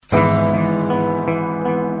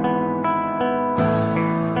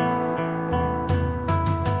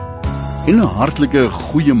En 'n hartlike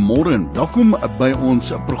goeiemôre en welkom by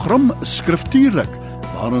ons program Skriftuurlik,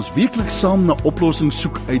 waar ons weekliks saam na oplossings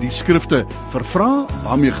soek uit die skrifte vir vrae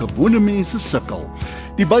waarmee gewone mense sukkel.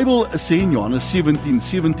 Die Bybel sê in Johannes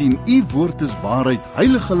 17:17, U woord is waarheid,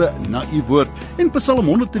 heilig hulle na U woord. En Psalm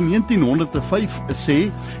 119:105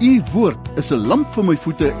 sê, U woord is 'n lamp vir my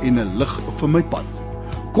voete en 'n lig vir my pad.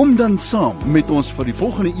 Kom dan saam met ons vir die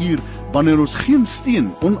volgende uur, wanneer ons geen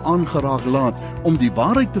steen onaangeraak laat om die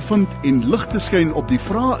waarheid te vind en lig te skyn op die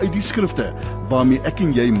vrae uit die skrifte waarmee ek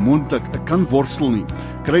en jy moontlik kan worstel nie.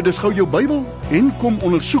 Kry dus gou jou Bybel en kom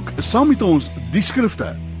ondersoek saam met ons die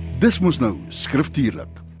skrifte. Dis mos nou skriftuurlik.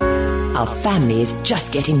 Our family is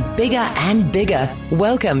just getting bigger and bigger.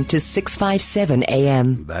 Welcome to 657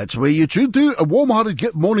 AM. That's where you tune to. A warm-hearted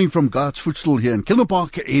good morning from God's Footstool here in Kilner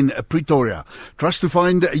Park in Pretoria. Trust to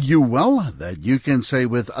find you well, that you can say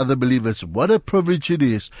with other believers, what a privilege it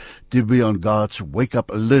is to be on God's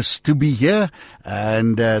wake-up list, to be here,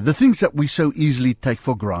 and the things that we so easily take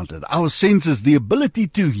for granted. Our senses, the ability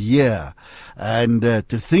to hear, and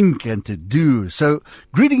to think and to do. So,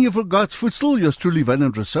 greeting you from God's Footstool, yours truly,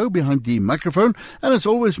 Wynand Rossouw, behind the microphone, and as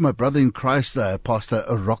always, my brother in Christ, Pastor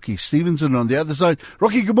Rocky Stevenson on the other side.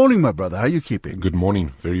 Rocky, good morning, my brother. How are you keeping? Good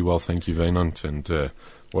morning. Very well, thank you, Wynand, and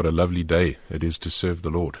what a lovely day it is to serve the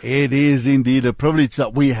Lord. It is indeed a privilege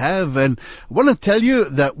that we have, and I want to tell you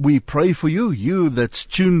that we pray for you that's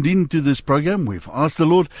tuned into this program. We've asked the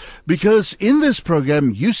Lord, because in this program,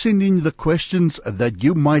 you send in the questions that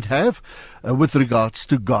you might have with regards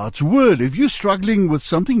to God's Word. If you're struggling with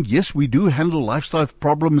something, yes, we do handle lifestyle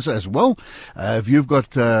problems as well. If you've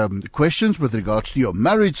got questions with regards to your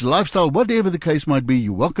marriage, lifestyle, whatever the case might be,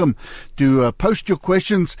 you're welcome to post your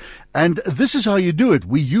questions. And this is how you do it.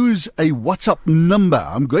 We use a WhatsApp number.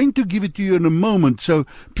 I'm going to give it to you in a moment. So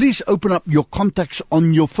please open up your contacts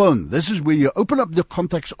on your phone. This is where you open up the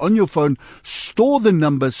contacts on your phone, store the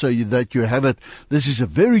number so that you have it. This is a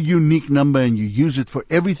very unique number, and you use it for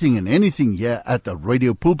everything and anything here at the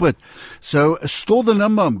radio pulpit. So store the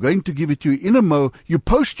number. I'm going to give it to you in a mo. You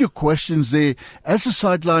post your questions there. As a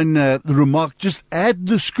sideline remark, just add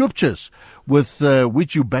the scriptures with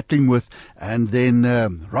which you're battling with, and then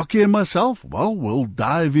Rocky and myself, well, we'll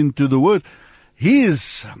dive into the Word. He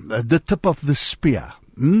is the tip of the spear.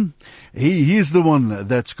 He is the one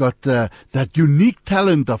that's got that unique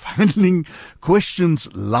talent of handling questions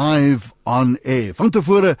live on air. Van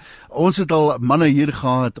tevore, ons het al manne hier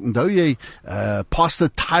gehad. Onthou jy, Pastor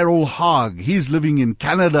Tyrell Haag, he's living in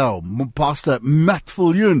Canada. Pastor Matt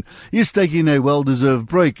Viljoen, he's taking a well-deserved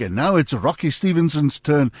break. And now it's Rocky Stevenson's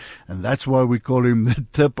turn, and that's why we call him the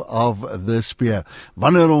tip of the spear.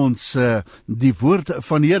 Wanneer ons die woord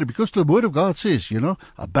van die Here, because the word of God says, our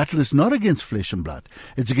battle is not against flesh and blood.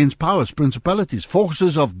 It's against powers, principalities,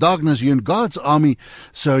 forces of darkness. You're in God's army,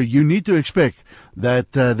 so you need to expect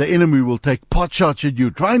that the enemy will take pot shots at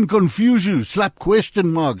you, try and confuse you, slap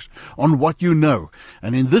question marks on what you know.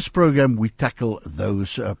 And in this program, we tackle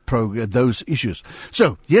those issues.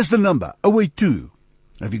 So, here's the number, 082.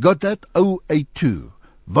 Have you got that? 082.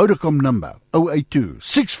 Vodacom number,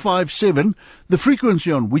 082-657, the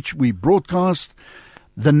frequency on which we broadcast,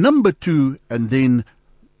 the number 2, and then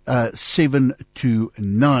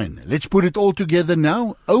 729. Let's put it all together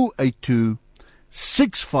now.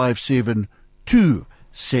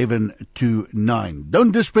 082-657-2729.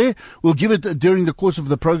 Don't despair. We'll give it during the course of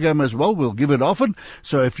the program as well. We'll give it often.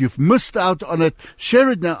 So if you've missed out on it,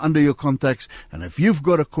 share it now under your contacts. And if you've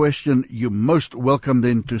got a question, you're most welcome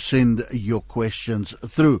then to send your questions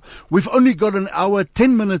through. We've only got an hour.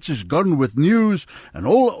 10 minutes is gone with news and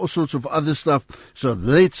all sorts of other stuff. So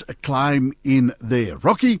let's climb in there.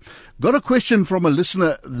 Rocky, got a question from a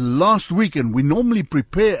listener last week, and we normally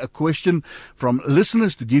prepare a question from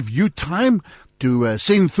listeners to give you time to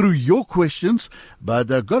send through your questions,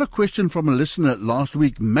 but I got a question from a listener last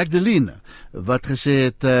week, Magdalene, wat gesê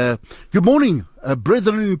het, good morning,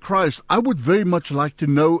 brethren in Christ. I would very much like to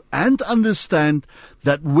know and understand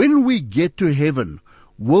that when we get to heaven,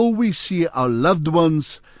 will we see our loved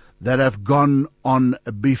ones that have gone on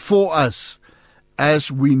before us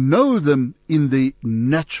as we know them in the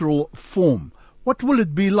natural form? What will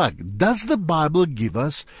it be like? Does the Bible give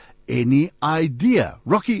us any idea?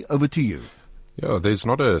 Rocky, over to you. Yeah, there's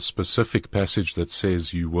not a specific passage that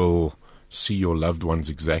says you will see your loved ones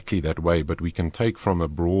exactly that way, but we can take from a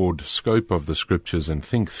broad scope of the scriptures and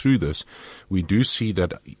think through this. We do see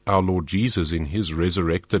that our Lord Jesus, in his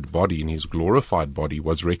resurrected body, in his glorified body,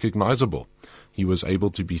 was recognizable. He was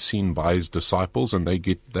able to be seen by his disciples, and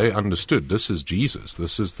they understood this is Jesus.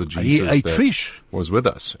 This is the Jesus that fish. was with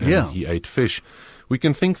us. And he ate fish. We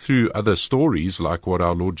can think through other stories like what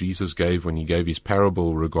our Lord Jesus gave when he gave his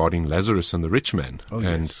parable regarding Lazarus and the rich man.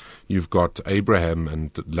 And you've got Abraham,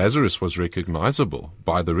 and Lazarus was recognizable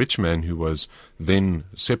by the rich man, who was then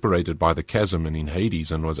separated by the chasm and in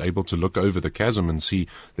Hades, and was able to look over the chasm and see,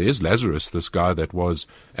 there's Lazarus, this guy that was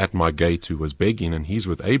at my gate who was begging, and he's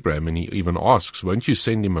with Abraham. And he even asks, won't you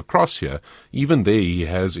send him across here? Even there he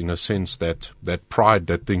has, in a sense, that pride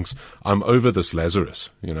that thinks, I'm over this Lazarus.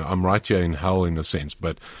 I'm right here in hell, in a sense,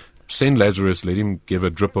 but send Lazarus, let him give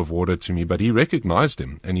a drip of water to me. But he recognized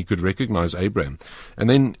him, and he could recognize Abraham. And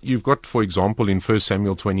then you've got, for example, in 1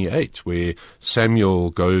 Samuel 28, where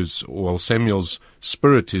Samuel's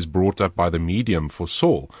spirit is brought up by the medium for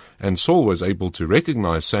Saul, and Saul was able to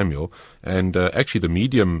recognize Samuel, and actually the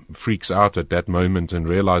medium freaks out at that moment and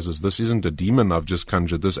realizes, this isn't a demon I've just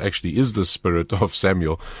conjured, this actually is the spirit of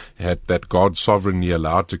Samuel that God sovereignly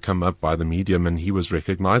allowed to come up by the medium, and he was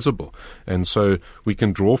recognizable. And so we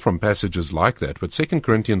can draw from passages like that. But 2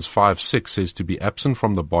 Corinthians 5:6 says to be absent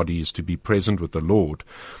from the body is to be present with the Lord.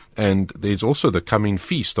 And there's also the coming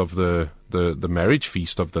feast of the marriage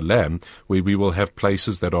feast of the Lamb, where we will have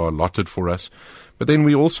places that are allotted for us. But then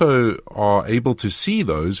we also are able to see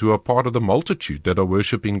those who are part of the multitude that are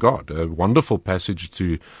worshiping God. A wonderful passage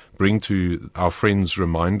to bring to our friends'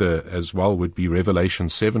 reminder as well would be Revelation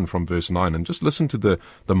 7 from verse 9. And just listen to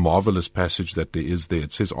the marvelous passage that there is there.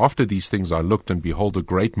 It says, after these things I looked, and behold, a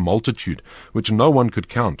great multitude, which no one could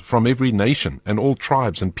count, from every nation and all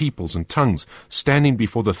tribes and peoples and tongues, standing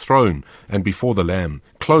before the throne and before the Lamb,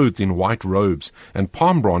 clothed in white robes, and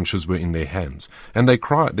palm branches were in their hands. And they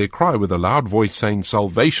cry with a loud voice, saying,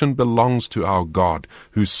 salvation belongs to our God,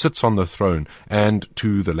 who sits on the throne, and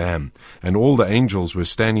to the Lamb. And all the angels were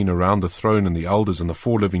standing around the throne, and the elders and the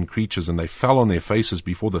 4 living creatures, and they fell on their faces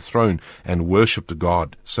before the throne and worshipped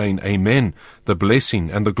God, saying, Amen. The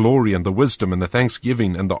blessing and the glory and the wisdom and the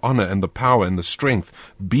thanksgiving and the honor and the power and the strength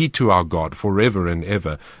be to our God forever and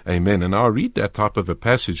ever. Amen. And I'll read that type of a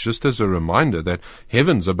passage just as a reminder that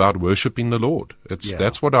heaven's about worshipping the Lord.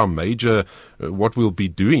 That's what our major, what we'll be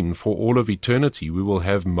doing for all of eternity. We will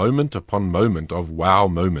have moment upon moment of wow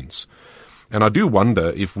moments. And I do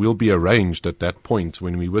wonder if we'll be arranged at that point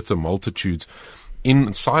when we're with the multitudes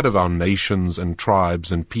inside of our nations and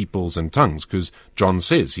tribes and peoples and tongues, because John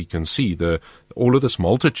says he can see all of this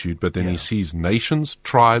multitude, but then he sees nations,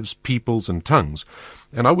 tribes, peoples, and tongues.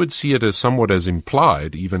 And I would see it as somewhat as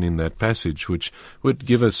implied, even in that passage, which would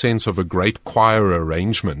give a sense of a great choir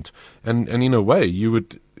arrangement. And in a way, you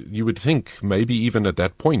would think maybe even at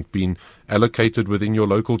that point being allocated within your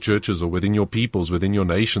local churches or within your peoples, within your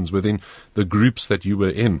nations, within the groups that you were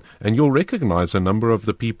in. And you'll recognize a number of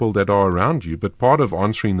the people that are around you. But part of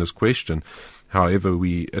answering this question, however,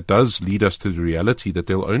 it does lead us to the reality that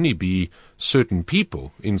there'll only be certain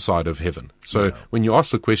people inside of heaven. So when you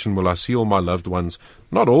ask the question, will I see all my loved ones?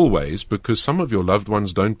 Not always, because some of your loved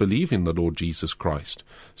ones don't believe in the Lord Jesus Christ.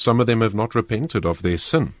 Some of them have not repented of their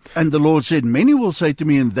sin. And the Lord said, many will say to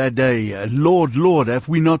me in that day, Lord, Lord, have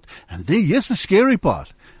we not? And here's the scary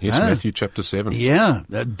part. Yes, Matthew chapter 7. Yeah,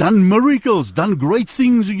 done miracles, done great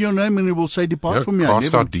things in your name, and he will say, depart from me.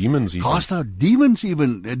 Cast out demons even. Cast out demons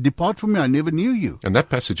even. Depart from me, I never knew you. And that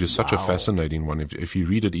passage is such a fascinating one. If you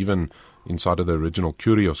read it even inside of the original,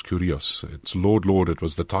 Kurios, it's Lord, Lord. It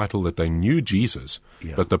was the title that they knew Jesus.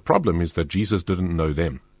 Yeah. But the problem is that Jesus didn't know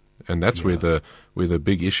them. And that's where the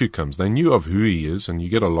big issue comes. They knew of who he is, and you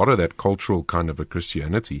get a lot of that cultural kind of a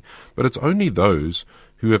Christianity. But it's only those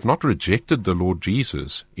who have not rejected the Lord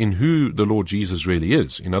Jesus in who the Lord Jesus really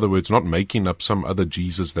is. In other words, not making up some other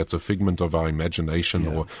Jesus that's a figment of our imagination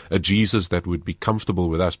or a Jesus that would be comfortable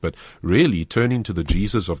with us, but really turning to the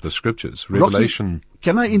Jesus of the Scriptures. Revelation. Rocky,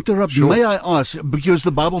 can I interrupt? Sure. May I ask, because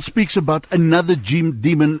the Bible speaks about another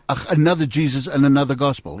demon, another Jesus and another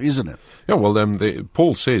gospel, isn't it? Yeah, well,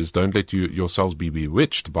 Paul says, don't let yourselves be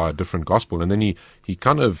bewitched by a different gospel. And then he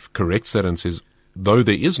kind of corrects that and says, though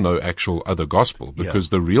there is no actual other gospel, because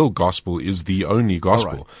the real gospel is the only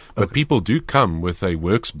gospel. Right. But people do come with a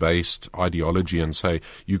works-based ideology and say,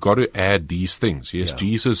 you got to add these things. Yes,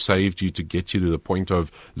 Jesus saved you to get you to the point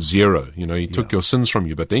of 0. He took your sins from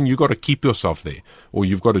you, but then you got to keep yourself there, or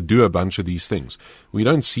you've got to do a bunch of these things. We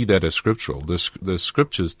don't see that as scriptural. The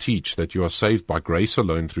scriptures teach that you are saved by grace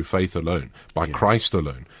alone, through faith alone, by Christ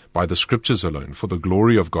alone, by the scriptures alone, for the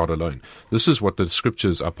glory of God alone. This is what the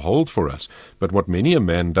scriptures uphold for us. But what many a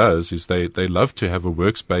man does is they love to have a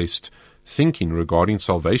works-based thinking regarding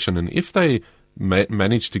salvation. And if they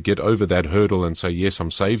manage to get over that hurdle and say, yes,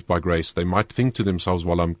 I'm saved by grace, they might think to themselves,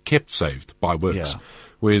 well, I'm kept saved by works.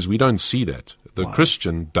 Whereas we don't see that. The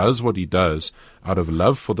Christian does what he does out of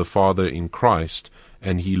love for the Father in Christ,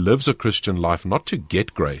 and he lives a Christian life not to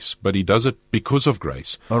get grace, but he does it because of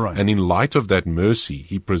grace. All right. And in light of that mercy,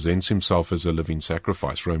 he presents himself as a living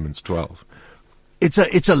sacrifice, Romans 12.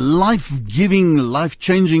 It's a life-giving,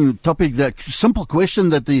 life-changing topic, that simple question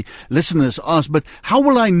that the listeners ask. But how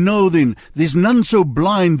will I know then? There's none so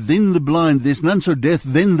blind than the blind. There's none so deaf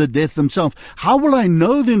than the deaf themselves. How will I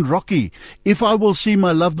know then, Rocky, if I will see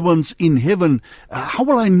my loved ones in heaven? How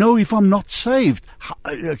will I know if I'm not saved?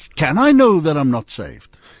 Can I know that I'm not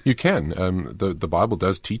saved? You can. The Bible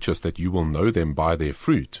does teach us that you will know them by their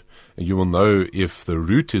fruit. You will know if the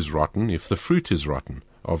root is rotten, if the fruit is rotten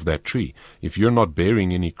of that tree. If you're not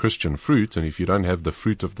bearing any Christian fruit, and if you don't have the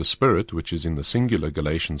fruit of the Spirit, which is in the singular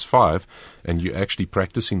Galatians 5, and you're actually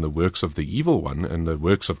practicing the works of the evil one and the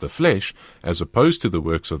works of the flesh, as opposed to the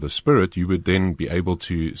works of the Spirit, you would then be able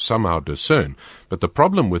to somehow discern. But the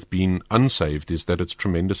problem with being unsaved is that it's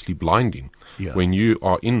tremendously blinding. Yeah. When you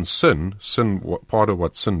are in sin, part of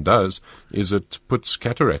what sin does is it puts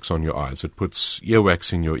cataracts on your eyes, it puts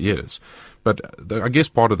earwax in your ears. But I guess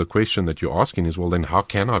part of the question that you're asking is, well, then how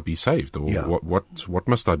can I be saved? Or what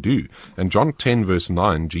must I do? And John 10 verse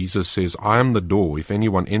 9, Jesus says, I am the door. If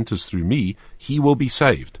anyone enters through me, he will be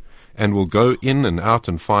saved and will go in and out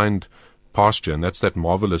and find pasture. And that's that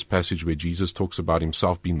marvelous passage where Jesus talks about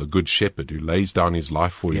himself being the good shepherd who lays down his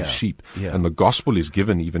life for his sheep. Yeah. And the gospel is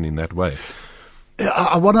given even in that way.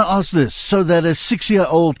 I want to ask this so that a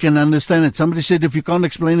 6-year-old can understand it. Somebody said if you can't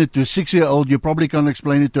explain it to a 6-year-old, you probably can't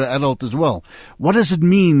explain it to an adult as well. What does it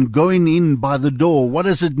mean going in by the door? What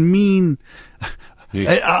does it mean?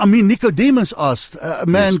 Yes. I mean, Nicodemus asked, a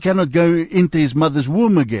man cannot go into his mother's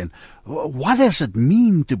womb again. What does it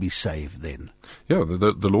mean to be saved then? Yeah,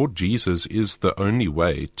 the Lord Jesus is the only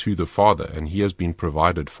way to the Father, and he has been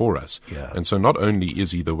provided for us. Yeah. And so not only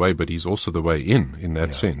is he the way, but he's also the way in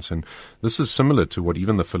that sense. And this is similar to what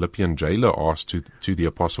even the Philippian jailer asked to the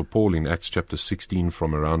Apostle Paul in Acts chapter 16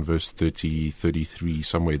 from around verse 30, 33,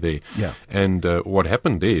 somewhere there. Yeah. And what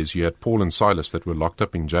happened there is you had Paul and Silas that were locked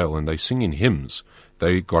up in jail, and they sing in hymns.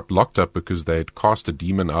 They got locked up because they had cast a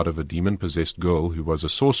demon out of a demon-possessed girl who was a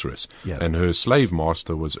sorceress. Yeah. And her slave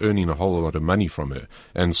master was earning a whole lot of money from her.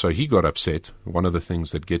 And so he got upset. One of the things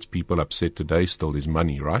that gets people upset today still is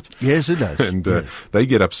money, right? Yes, it does. And they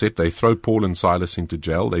get upset. They throw Paul and Silas into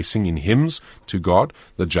jail. They sing in hymns to God.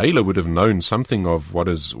 The jailer would have known something of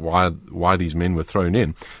why these men were thrown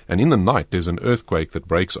in. And in the night, there's an earthquake that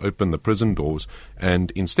breaks open the prison doors. And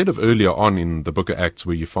instead of earlier on in the book of Acts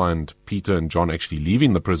where you find Peter and John actually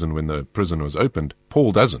leaving the prison when the prison was opened,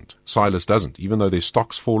 Paul doesn't. Silas doesn't. Even though their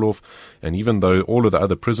stocks fall off, and even though all of the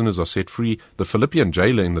other prisoners are set free, the Philippian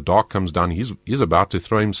jailer in the dark comes down. He's about to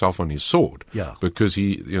throw himself on his sword. Yeah. Because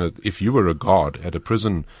if you were a guard at a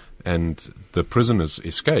prison and the prisoners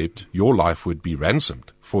escaped, your life would be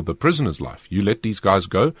ransomed for the prisoner's life. You let these guys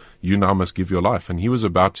go, you now must give your life. And he was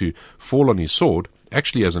about to fall on his sword,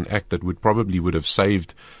 actually as an act that would have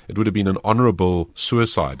saved, it would have been an honorable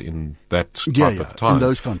suicide in that type of time. In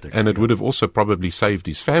those contexts. And it would have also probably saved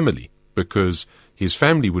his family, because his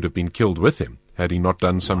family would have been killed with him had he not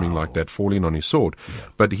done something like that, falling on his sword. Yeah.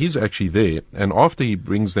 But he's actually there, and after he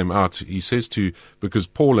brings them out, he says because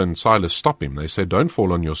Paul and Silas stop him, they say, don't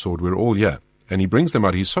fall on your sword, we're all here. And he brings them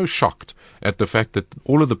out. He's so shocked at the fact that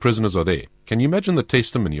all of the prisoners are there. Can you imagine the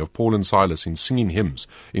testimony of Paul and Silas in singing hymns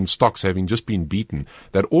in stocks, having just been beaten,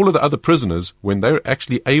 that all of the other prisoners, when they're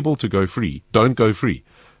actually able to go free, don't go free?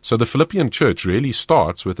 So the Philippian church really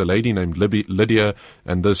starts with a lady named Lydia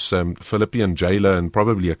and this Philippian jailer and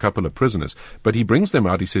probably a couple of prisoners. But he brings them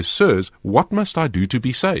out. He says, sirs, what must I do to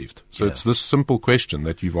be saved? So it's this simple question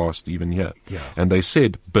that you've asked even here. Yeah. And they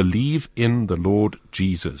said, believe in the Lord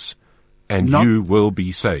Jesus, and you will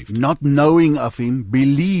be saved. Not knowing of him,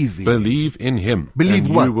 believe in him. Believe in him, believe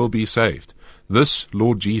and what? You will be saved. This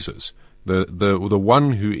Lord Jesus, the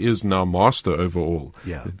one who is now master over all.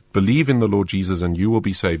 Yeah. Believe in the Lord Jesus, and you will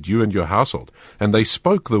be saved, you and your household. And they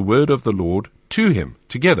spoke the word of the Lord to him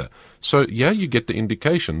together. So you get the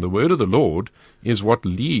indication. The word of the Lord is what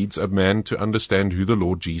leads a man to understand who the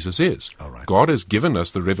Lord Jesus is. All right. God has given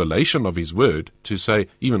us the revelation of his word to say,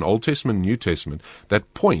 even Old Testament, New Testament,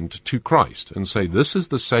 that point to Christ and say, this is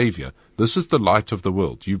the Savior, this is the light of the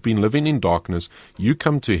world. You've been living in darkness, you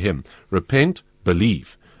come to him, repent,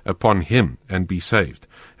 believe upon him and be saved.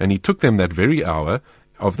 And he took them that very hour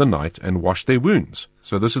of the night and washed their wounds.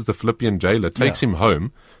 So this is the Philippian jailer, takes him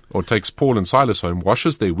home, or takes Paul and Silas home,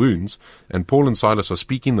 washes their wounds, and Paul and Silas are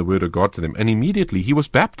speaking the word of God to them, and immediately he was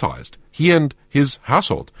baptized, he and his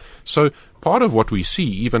household. So part of what we see,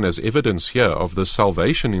 even as evidence here of the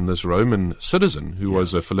salvation in this Roman citizen who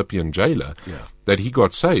was a Philippian jailer, that he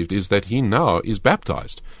got saved, is that he now is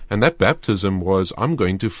baptized. And that baptism was, I'm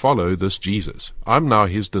going to follow this Jesus. I'm now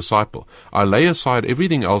his disciple. I lay aside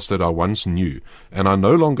everything else that I once knew, and I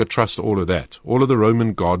no longer trust all of that, all of the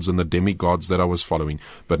Roman gods and the demigods that I was following.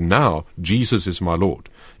 But now, Jesus is my Lord.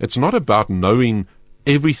 It's not about knowing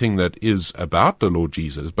everything that is about the Lord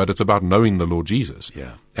Jesus, but it's about knowing the Lord Jesus.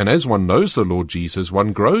 And as one knows the Lord Jesus,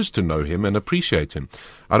 one grows to know him and appreciate him.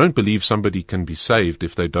 I don't believe somebody can be saved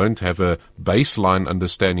if they don't have a baseline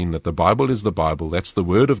understanding that the Bible is the Bible, that's the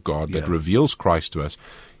Word of God that reveals Christ to us.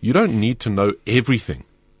 You don't need to know everything,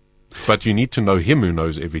 but you need to know him who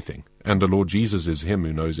knows everything. And the Lord Jesus is him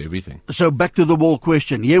who knows everything. So back to the wall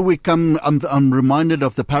question. Here we come. I'm reminded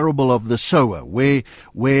of the parable of the sower, where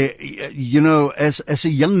you know, as a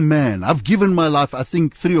young man, I've given my life, I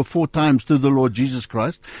think 3 or 4 times to the Lord Jesus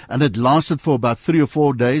Christ, and it lasted for about 3 or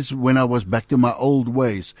 4 days when I was back to my old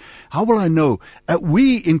ways. How will I know?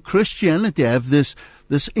 We in Christianity have this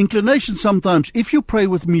inclination sometimes. If you pray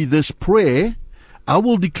with me this prayer, I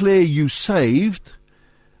will declare you saved.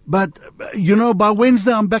 But, you know, by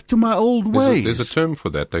Wednesday, I'm back to my old ways. There's a term for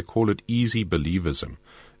that. They call it easy believism.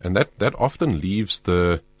 And that often leaves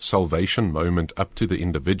the salvation moment up to the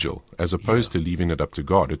individual, as opposed to leaving it up to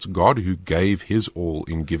God. It's God who gave his all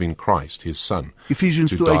in giving Christ, his Son, Ephesians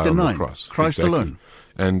to 2, die 8 and on 9. the cross. Christ alone.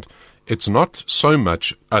 And it's not so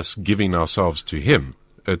much us giving ourselves to him.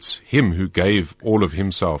 It's him who gave all of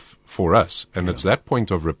himself for us. And it's that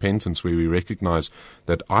point of repentance where we recognize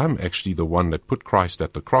that I'm actually the one that put Christ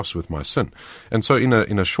at the cross with my sin. And so in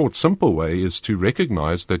a short, simple way is to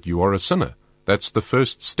recognize that you are a sinner. That's the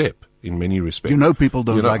first step in many respects. You know, people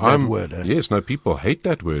don't like that word. Yes, no, people hate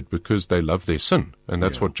that word because they love their sin. And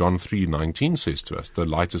that's what John 3:19 says to us. The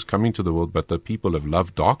light is coming to the world, but the people have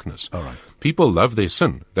loved darkness. All right. People love their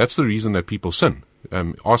sin. That's the reason that people sin.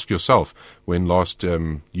 Ask yourself when last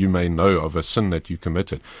you may know of a sin that you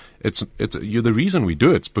committed. The reason we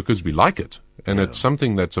do it's because we like it, and it's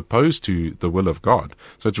something that's opposed to the will of God.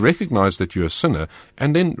 So it's recognize that you're a sinner,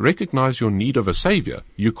 and then recognize your need of a savior.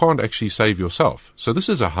 You can't actually save yourself. So this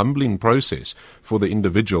is a humbling process for the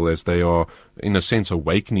individual as they are, in a sense,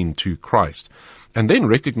 awakening to Christ, and then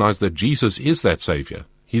recognize that Jesus is that savior.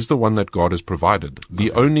 He's the one that God has provided.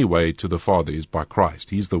 The only way to the Father is by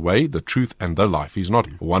Christ. He's the way, the truth, and the life. He's not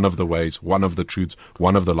one of the ways, one of the truths,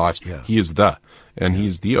 one of the lives. He is and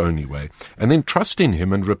He's the only way. And then trust in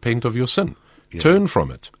Him and repent of your sin. Turn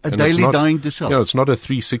from it. A daily dying to self. It's not a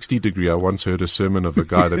 360 degree. I once heard a sermon of a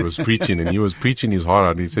guy that was preaching, and he was preaching his heart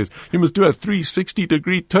out. And he says, you must do a 360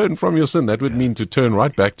 degree turn from your sin. That would mean to turn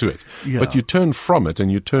right back to it. But you turn from it and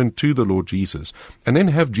you turn to the Lord Jesus. And then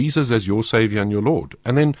have Jesus as your Savior and your Lord.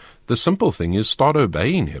 And then the simple thing is start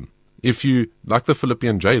obeying Him. If you, like the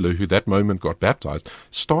Philippian jailer who that moment got baptized,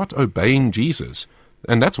 start obeying Jesus.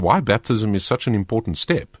 And that's why baptism is such an important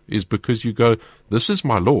step, is because you go, this is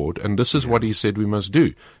my Lord, and this is what He said we must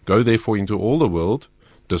do. Go therefore into all the world,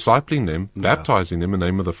 discipling them, baptizing them in the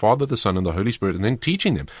name of the Father, the Son, and the Holy Spirit, and then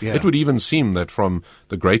teaching them. It would even seem that from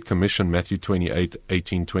the Great Commission, Matthew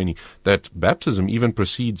 28:18-20, that baptism even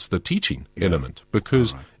precedes the teaching element,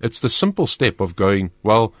 because it's the simple step of going,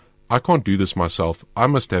 well, I can't do this myself. I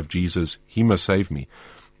must have Jesus. He must save me.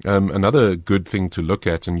 Another good thing to look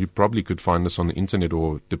at, and you probably could find this on the internet,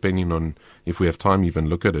 or depending on if we have time even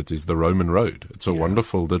look at it, is the Roman Road. It's a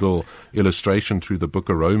wonderful little illustration through the book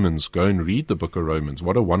of Romans. Go and read the book of Romans.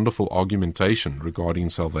 What a wonderful argumentation regarding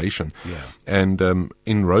salvation. And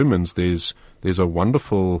in Romans there's a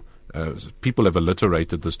wonderful people have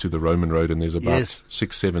alliterated this to the Roman Road, and there's about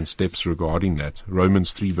 6-7 steps regarding that.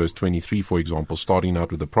 Romans 3 verse 23, for example, starting out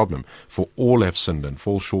with the problem, for all have sinned and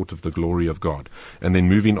fall short of the glory of God. And then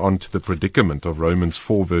moving on to the predicament of Romans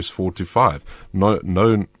 4 verse 4-5.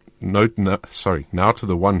 Now to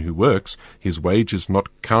the one who works, his wage is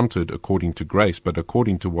not counted according to grace, but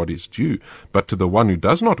according to what is due. But to the one who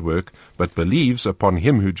does not work, but believes upon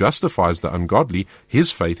Him who justifies the ungodly,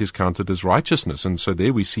 his faith is counted as righteousness. And so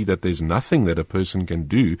there we see that there's nothing that a person can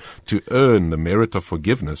do to earn the merit of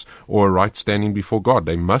forgiveness or a right standing before God.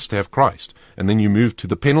 They must have Christ. And then you move to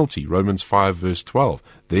the penalty, Romans 5 verse 12.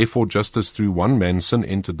 Therefore, just as through one man sin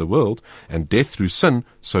entered the world, and death through sin,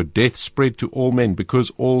 So death spread to all men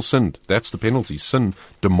because all sinned. That's the penalty. Sin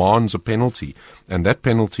demands a penalty. And that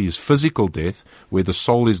penalty is physical death, where the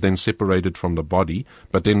soul is then separated from the body.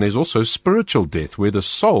 But then there's also spiritual death, where the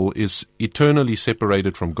soul is eternally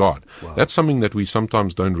separated from God. Wow. That's something that we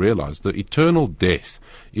sometimes don't realize. The eternal death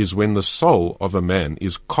is when the soul of a man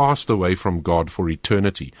is cast away from God for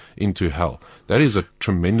eternity into hell. That is a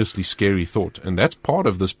tremendously scary thought. And that's part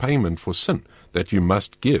of this payment for sin that you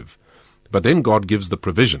must give. But then God gives the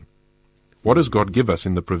provision. What does God give us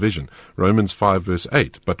in the provision? Romans 5 verse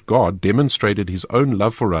 8. But God demonstrated his own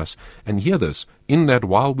love for us, and hear this, in that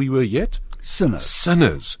while we were yet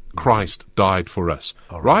sinners, Christ died for us.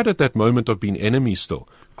 Right at that moment of being enemies still,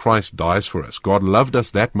 Christ dies for us. God loved us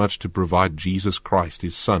that much to provide Jesus Christ,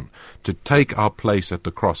 his Son, to take our place at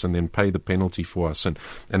the cross and then pay the penalty for our sin.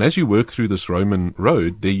 And as you work through this Roman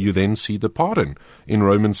road, there you then see the pardon. In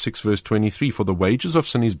Romans 6 verse 23, for the wages of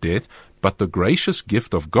sin is death, but the gracious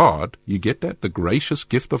gift of God, you get that? The gracious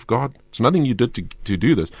gift of God. It's nothing you did to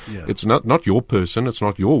do this. Yeah. It's not your person, it's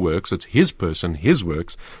not your works, it's his person, his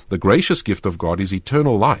works. The gracious gift of God is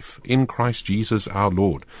eternal life in Christ Jesus our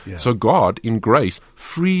Lord. Yeah. So God, in grace,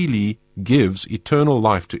 freely gives eternal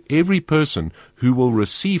life to every person who will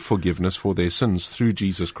receive forgiveness for their sins through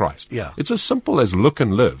Jesus Christ. Yeah. It's as simple as look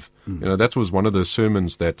and live. You know, that was one of the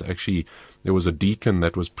sermons that actually, there was a deacon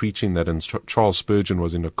that was preaching that, and Charles Spurgeon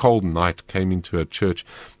was in a cold night, came into a church,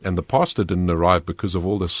 and the pastor didn't arrive because of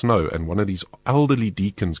all the snow, and one of these elderly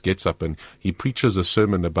deacons gets up and he preaches a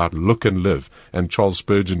sermon about look and live, and Charles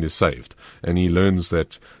Spurgeon is saved, and he learns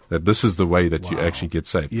that this is the way that you actually get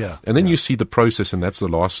saved. Yeah. And then you see the process, and that's the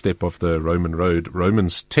last step of the Roman road,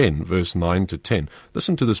 Romans 10, verse 9 to 10.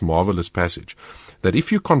 Listen to this marvelous passage, that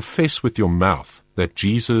if you confess with your mouth that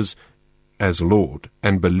Jesus as Lord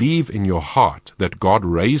and believe in your heart that God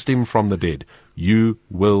raised him from the dead, you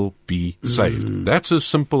will be saved. That's as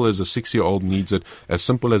simple as a 6-year-old needs it, as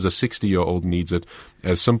simple as a 60-year-old needs it,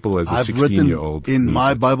 as simple as a 16-year-old in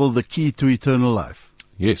my Bible, the key to eternal life.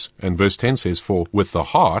 Yes, and verse 10 says, for with the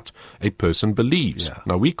heart a person believes. Yeah.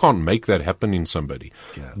 Now, we can't make that happen in somebody.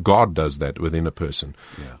 Yeah. God does that within a person.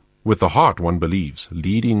 Yeah. With the heart one believes,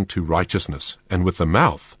 leading to righteousness, and with the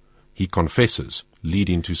mouth he confesses,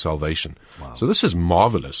 leading to salvation. Wow. So this is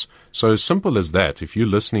marvelous. So as simple as that, if you're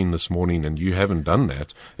listening this morning and you haven't done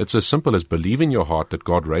that, it's as simple as believe in your heart that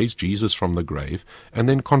God raised Jesus from the grave, and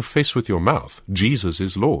then confess with your mouth, Jesus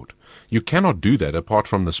is Lord. You cannot do that apart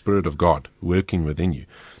from the Spirit of God working within you.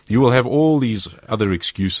 You will have all these other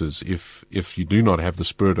excuses if you do not have the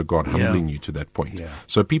Spirit of God humbling you to that point. Yeah.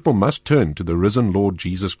 So people must turn to the risen Lord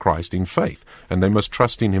Jesus Christ in faith, and they must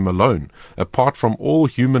trust in him alone, apart from all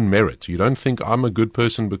human merit. You don't think I'm a good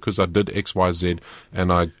person because I did X, Y, Z,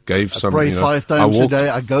 and I gave some... I pray 5 times a day,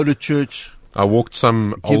 I go to church... I walked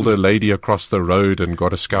some older lady across the road and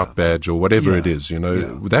got a scout badge or whatever it is, you know.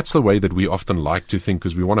 Yeah. That's the way that we often like to think,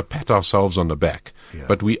 because we want to pat ourselves on the back. Yeah.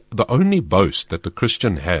 But the only boast that the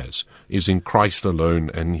Christian has is in Christ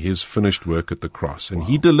alone and his finished work at the cross. And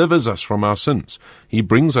he delivers us from our sins. He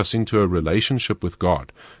brings us into a relationship with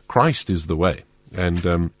God. Christ is the way.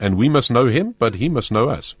 And we must know him, but he must know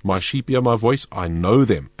us. My sheep hear my voice, I know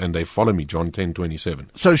them, and they follow me, John 10:27.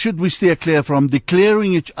 So should we steer clear from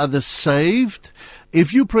declaring each other saved?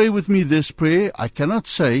 If you pray with me this prayer, I cannot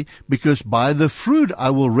say, because by the fruit I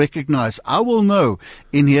will recognize, I will know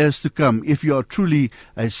in years to come if you are truly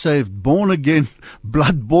a saved, born-again,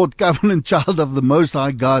 blood-bought, covenant child of the Most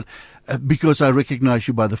High God, because I recognize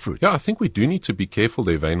you by the fruit. Yeah, I think we do need to be careful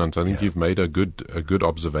there, Wynand. I think you've made a good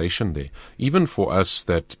observation there. Even for us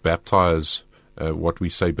that baptize what we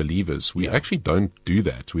say believers, we actually don't do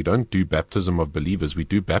that. We don't do baptism of believers. We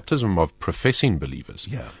do baptism of professing believers.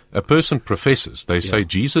 Yeah. A person professes. They say,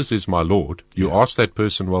 Jesus is my Lord. You ask that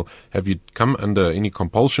person, well, have you come under any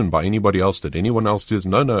compulsion by anybody else? Did anyone else do this?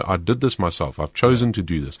 No, I did this myself. I've chosen to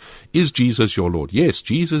do this. Is Jesus your Lord? Yes,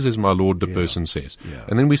 Jesus is my Lord, the person says. Yeah.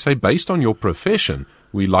 And then we say, based on your profession,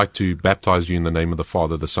 we like to baptize you in the name of the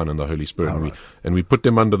Father, the Son, and the Holy Spirit. And we put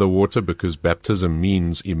them under the water because baptism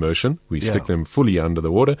means immersion. We stick them fully under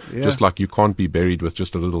the water, just like you can't be buried with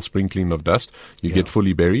just a little sprinkling of dust. You get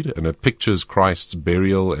fully buried, and it pictures Christ's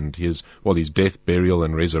burial and his death, burial,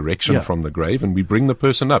 and resurrection from the grave. And we bring the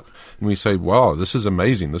person up, and we say, wow, this is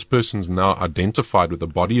amazing. This person's now identified with a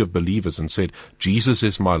body of believers and said, Jesus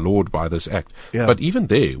is my Lord by this act. Yeah. But even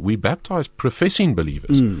there, we baptize professing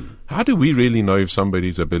believers. How do we really know if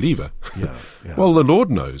somebody's a believer? Well, the Lord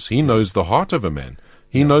knows. He knows the heart of a man.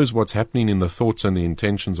 He knows what's happening in the thoughts and the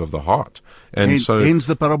intentions of the heart. And hence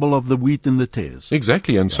the parable of the wheat and the tares.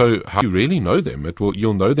 Exactly. And so how you really know them,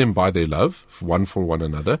 you'll know them by their love, one for one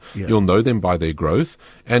another. Yeah. You'll know them by their growth.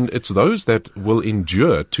 And it's those that will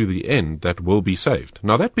endure to the end that will be saved.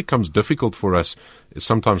 Now that becomes difficult for us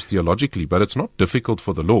sometimes theologically, but it's not difficult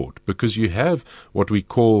for the Lord, because you have what we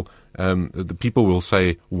call, the people will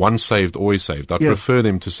say, once saved, always saved. I prefer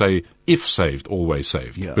them to say, if saved, always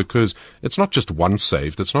saved, because it's not just once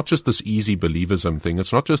saved. It's not just this easy believism thing.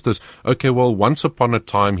 It's not just this, okay, well, once upon a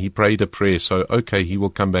time he prayed a prayer, so okay, he will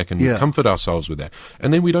come back, and we comfort ourselves with that.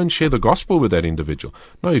 And then we don't share the gospel with that individual.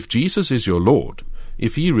 No, if Jesus is your Lord,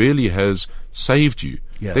 if he really has saved you,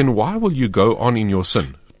 then why will you go on in your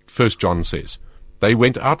sin? 1 John says. They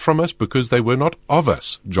went out from us because they were not of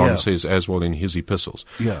us, John says as well in his epistles.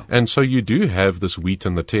 And so you do have this wheat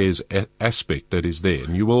and the tares aspect that is there,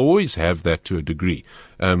 and you will always have that to a degree.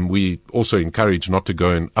 We also encourage not to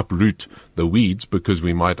go and uproot the weeds, because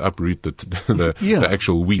we might uproot the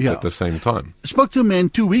actual wheat at the same time. Spoke to a man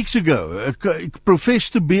 2 weeks ago,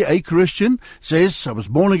 professed to be a Christian, says, I was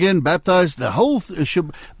born again, baptized, the whole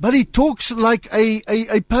but he talks like a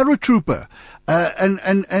paratrooper. And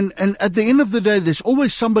at the end of the day, there's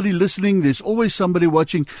always somebody listening. There's always somebody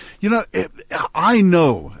watching. You know, I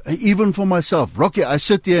know, even for myself, Rocky, I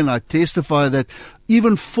sit here and I testify that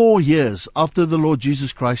even 4 years after the Lord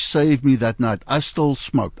Jesus Christ saved me that night, I still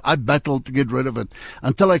smoked. I battled to get rid of it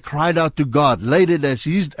until I cried out to God, laid it at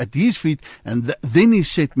his feet, and then he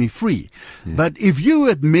set me free. But if you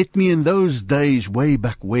had met me in those days way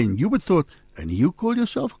back when, you would have thought, and you call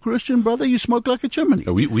yourself a Christian, brother? You smoke like a chimney.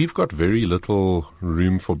 We've got very little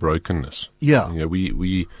room for brokenness. Yeah. You know,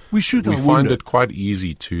 we find find it quite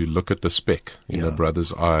easy to look at the speck in a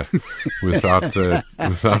brother's eye without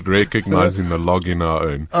recognizing the log in our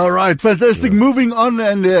own. All right, fantastic. Moving on,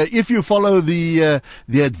 and if you follow the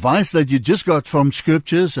advice that you just got from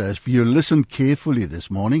scriptures, if you listened carefully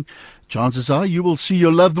this morning, chances are you will see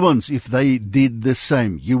your loved ones if they did the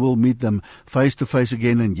same. You will meet them face to face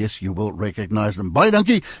again, and yes, you will recognize them. Baie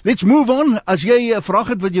dankie. Let's move on. As jy 'n vraag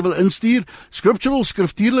het wat jy wil instuur, scriptural,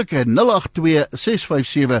 skriftuurlik,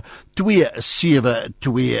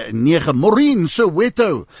 082-657-2729. Maureen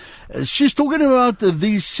Soweto. She's talking about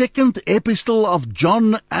the second epistle of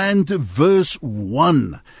John and verse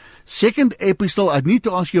 1. Second epistle, I need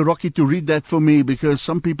to ask you, Rocky, to read that for me, because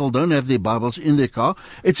some people don't have their Bibles in their car.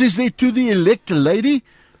 It says there, to the elect lady.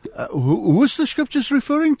 Who is the scriptures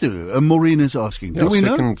referring to? Maureen is asking. Do we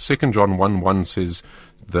know? 2 John 1:1 says,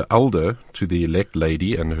 the elder to the elect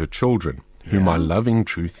lady and her children, whom I love in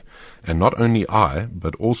truth, and not only I,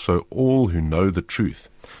 but also all who know the truth.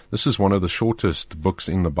 This is one of the shortest books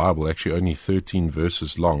in the Bible, actually only 13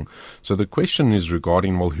 verses long. So the question is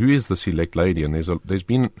regarding, well, who is this elect lady? And there's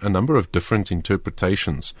been a number of different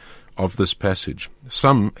interpretations of this passage.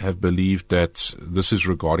 Some have believed that this is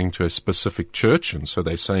regarding to a specific church, and so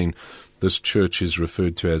they're saying this church is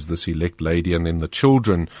referred to as this elect lady, and then the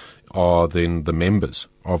children are then the members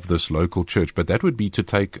of this local church. But that would be to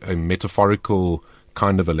take a metaphorical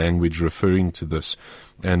kind of a language referring to this,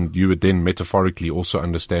 and you would then metaphorically also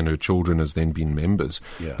understand her children as then being members.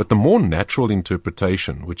 But the more natural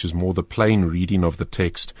interpretation, which is more the plain reading of the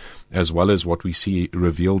text, as well as what we see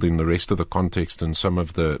revealed in the rest of the context and some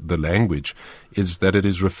of the language, is that it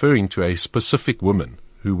is referring to a specific woman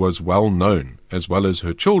who was well known, as well as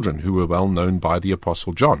her children who were well known by the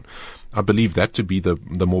Apostle John. I believe that to be the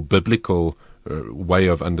more biblical way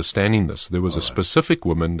of understanding this. There was a specific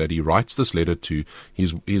woman that he writes this letter to.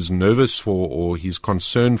 He's nervous for, or he's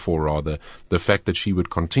concerned for rather, the fact that she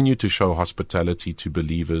would continue to show hospitality to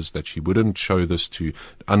believers, that she wouldn't show this to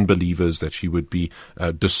unbelievers, that she would be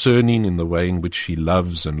discerning in the way in which she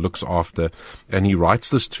loves and looks after. And he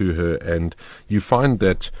writes this to her, and you find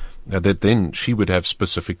that then she would have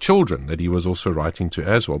specific children that he was also writing to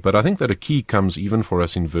as well. But I think that a key comes even for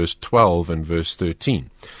us in verse 12 and verse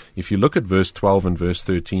 13. If you look at verse 12 and verse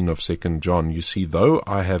 13 of 2 John, you see, though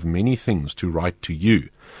I have many things to write to you.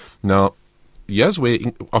 Now, here's where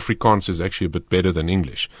Afrikaans is actually a bit better than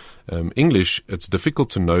English. English, it's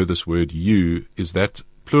difficult to know this word you. Is that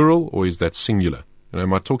plural or is that singular? And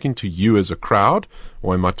am I talking to you as a crowd,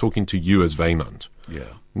 or am I talking to you as Wynand?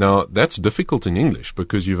 Now, that's difficult in English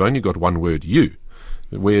because you've only got one word, you.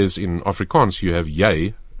 Whereas in Afrikaans, you have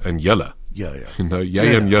jy and julle. You know,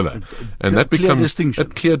 jy and julle. And that becomes a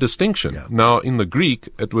clear distinction. Now, in the Greek,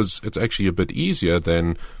 it's actually a bit easier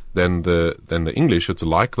than the English. It's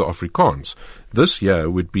like the Afrikaans. This here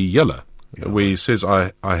would be julle, where he says,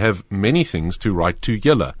 I have many things to write to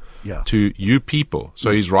julle. to you people.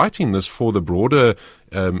 So he's writing this for the broader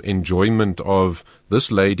enjoyment of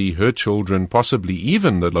this lady, her children, possibly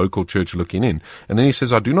even the local church looking in. And then he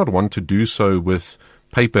says, I do not want to do so with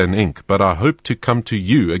paper and ink, but I hope to come to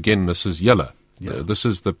you. Again, this is Yella. This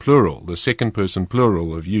is the plural, the second person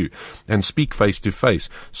plural of you, and speak face to face,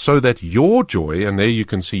 so that your joy, and there you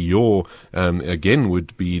can see your, again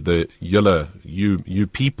would be the Yella, you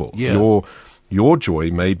people, your joy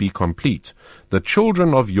may be complete. The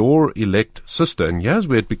children of your elect sister, and here's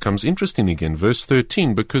where it becomes interesting again, verse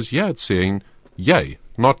 13, because it's saying yea,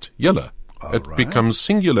 not Yella. It becomes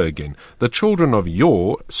singular again. The children of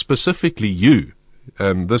your, specifically you,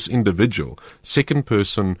 this individual, second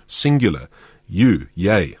person singular, you,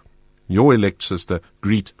 yea. Your elect sister,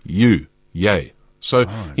 greet you, yea. So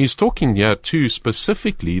he's talking here to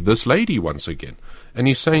specifically this lady once again. And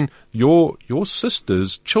he's saying, your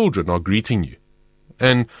sister's children are greeting you.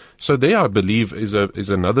 And so there, I believe, is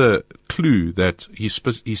another clue that he's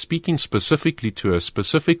speaking specifically to a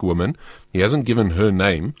specific woman. He hasn't given her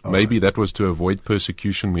name. Maybe that was to avoid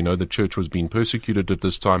persecution. We know the church was being persecuted at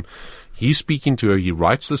this time. He's speaking to her. He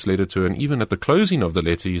writes this letter to her. And even at the closing of the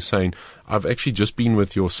letter, he's saying, I've actually just been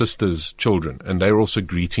with your sister's children, and they're also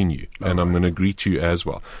greeting you. And I'm going to greet you as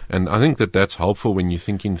well. And I think that that's helpful when you're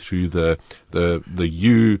thinking through the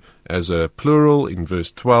you as a plural in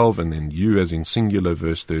verse 12, and then you as in singular,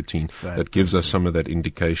 verse 13. That gives us some of that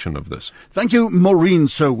indication of this. Thank you, Maureen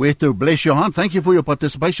Soweto. Bless your heart. Thank you for your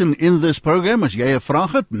participation in this program. As jy 'n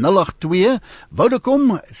vraag het, 082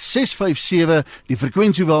 Vodacom 657, die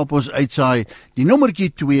frekwensie waarop ons uitsaai, die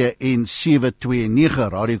nommertjie 2 en 729.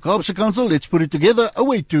 Radio Kaapse Kansel, let's put it together,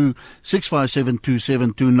 082 657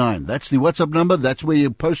 2729. That's the WhatsApp number. That's where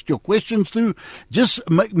you post your questions to. Just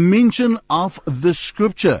make mention of the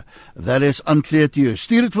scripture that is unclear to you.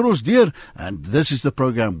 Stuur it vir ons deur, and this is the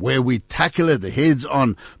program where we tackle it heads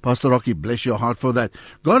on. Pastor Rocky, bless your heart for that.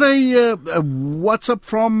 Got a WhatsApp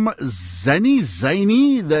from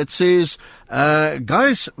Zani that says,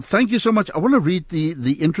 guys, thank you so much. I want to read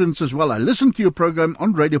the entrance as well. I listened to your program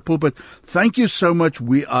on Radio Pulpit. Thank you so much.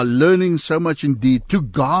 We are learning so much indeed. To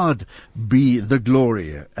God be the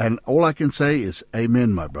glory. And all I can say is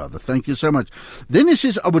amen, my brother. Thank you so much. Then he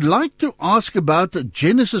says, I would like to ask about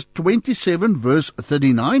Genesis 27 verse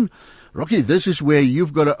 39. Rocky, this is where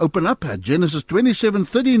you've got to open up at Genesis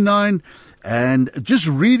 27:39 and just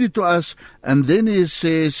read it to us. And then he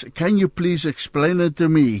says, can you please explain it to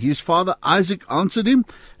me? His father Isaac answered him.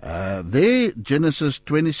 There, Genesis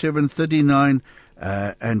 27:39,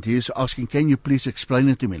 and he's asking, can you please explain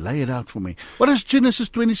it to me? Lay it out for me. What does Genesis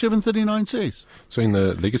 27:39 says? So in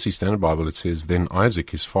the Legacy Standard Bible it says, then Isaac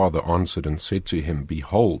his father answered and said to him,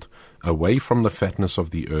 behold, away from the fatness of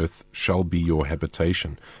the earth shall be your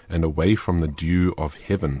habitation, and away from the dew of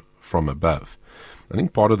heaven from above. I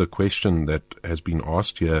think part of the question that has been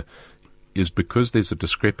asked here is because there's a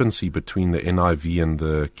discrepancy between the NIV and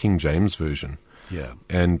the King James Version. Yeah.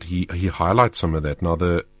 And he highlights some of that. Now,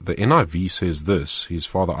 the NIV says this, his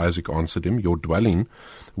father Isaac answered him, your dwelling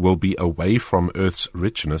will be away from earth's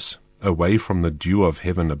richness, away from the dew of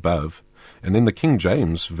heaven above. And then the King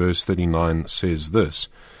James, verse 39, says this,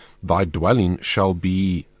 thy dwelling shall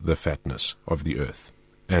be the fatness of the earth,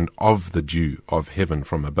 and of the dew of heaven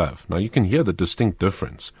from above. Now you can hear the distinct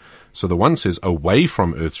difference. So the one says away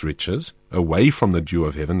from earth's riches, away from the dew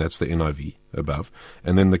of heaven, that's the NIV above.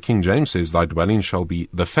 And then the King James says, thy dwelling shall be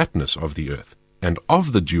the fatness of the earth, and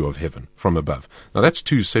of the dew of heaven from above. Now that's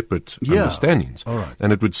two separate understandings. All right.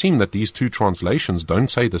 And it would seem that these two translations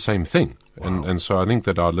don't say the same thing. Wow. And so I think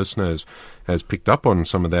that our listener has picked up on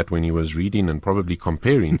some of that when he was reading and probably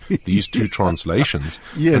comparing these two translations.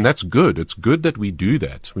 Yes. And that's good. It's good that we do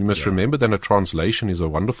that. We must remember that a translation is a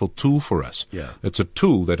wonderful tool for us. Yeah. It's a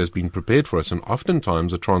tool that has been prepared for us. And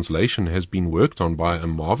oftentimes a translation has been worked on by a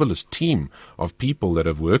marvelous team of people that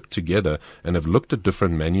have worked together and have looked at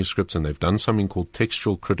different manuscripts, and they've done something called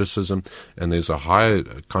textual criticism. And there's a higher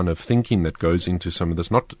kind of thinking that goes into some of this,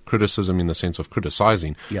 not criticism in the sense of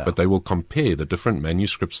criticizing, but they will compare the different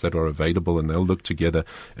manuscripts that are available, and they'll look together,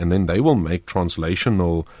 and then they will make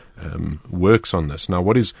translational works on this. Now,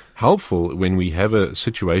 what is helpful when we have a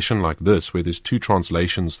situation like this, where there's two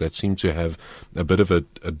translations that seem to have a bit of a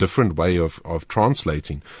different way of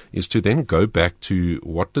translating, is to then go back to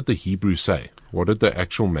what did the Hebrew say? What did the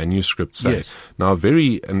actual manuscript say? Yes. Now,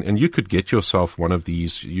 and you could get yourself one of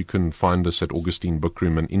these. You can find us at Augustine Book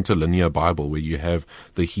Room, an interlinear Bible, where you have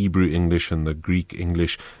the Hebrew English and the Greek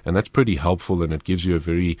English, and that's pretty helpful, and it gives you a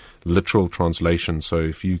very literal translation. So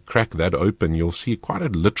if you crack that open, you'll see quite a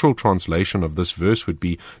literal translation of this verse would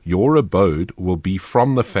be, your abode will be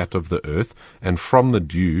from the fat of the earth and from the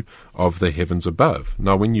dew of the heavens above.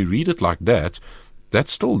 Now, when you read it like that, that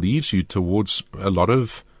still leaves you towards a lot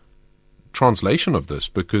of translation of this,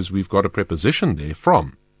 because we've got a preposition there,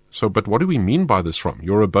 from. So, but what do we mean by this from?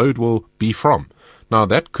 Your abode will be from. Now,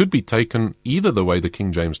 that could be taken either the way the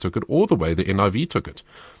King James took it or the way the NIV took it.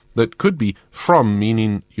 That could be from,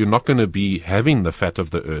 meaning you're not going to be having the fat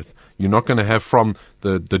of the earth. You're not going to have from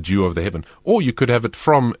the dew of the heaven. Or you could have it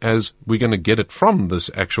from as we're going to get it from this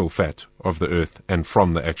actual fat of the earth and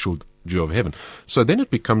from the actual dew of heaven. So then it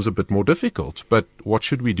becomes a bit more difficult. But what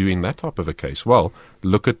should we do in that type of a case? Well,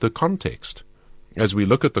 look at the context. As we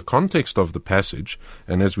look at the context of the passage,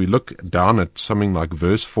 and as we look down at something like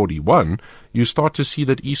verse 41, you start to see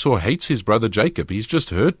that Esau hates his brother Jacob. He's just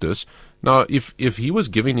heard this. Now, if he was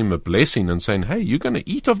giving him a blessing and saying, hey, you're going to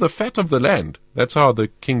eat of the fat of the land, that's how the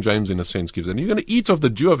King James in a sense gives it, and you're going to eat of the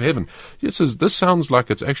dew of heaven, this sounds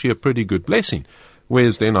like it's actually a pretty good blessing.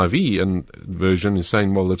 Whereas the NIV version is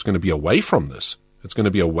saying, well, it's going to be away from this. It's going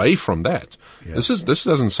to be away from that. Yeah. This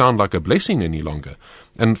doesn't sound like a blessing any longer.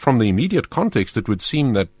 And from the immediate context, it would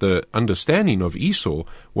seem that the understanding of Esau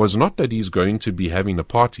was not that he's going to be having a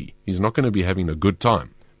party. He's not going to be having a good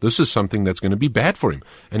time. This is something that's going to be bad for him.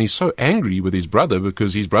 And he's so angry with his brother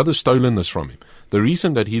because his brother's stolen this from him. The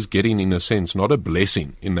reason that he's getting, in a sense, not a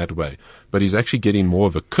blessing in that way, but he's actually getting more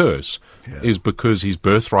of a curse, is because his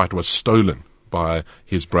birthright was stolen by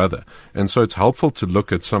his brother. And so it's helpful to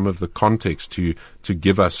look at some of the context to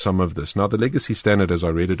give us some of this. Now, the Legacy Standard, as I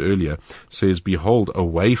read it earlier, says, behold,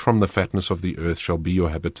 away from the fatness of the earth shall be your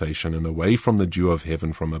habitation, and away from the dew of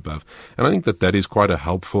heaven from above. And I think that is quite a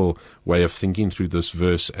helpful way of thinking through this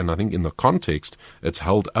verse, and I think in the context, it's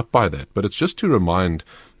held up by that. But it's just to remind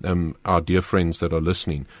our dear friends that are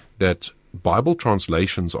listening that Bible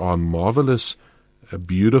translations are a marvelous, a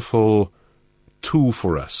beautiful tool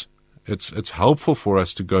for us. It's helpful for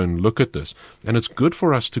us to go and look at this, and it's good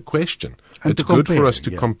for us to question. And it's good for us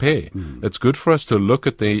to compare. It's good for us to look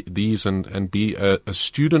at these and be a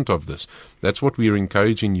student of this. That's what we're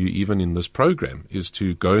encouraging you, even in this program, is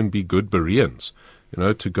to go and be good Bereans.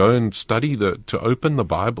 To go and study to open the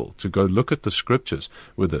Bible, to go look at the scriptures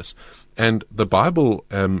with this. And the Bible,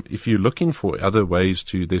 if you're looking for other ways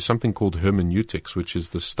there's something called hermeneutics, which is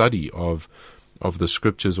the study of the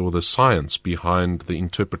scriptures, or the science behind the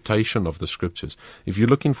interpretation of the scriptures. If you're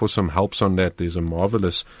looking for some helps on that, there's a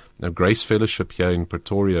marvelous Grace Fellowship here in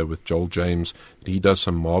Pretoria with Joel James. He does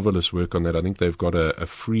some marvelous work on that. I think they've got a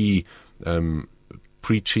free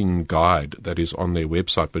preaching guide that is on their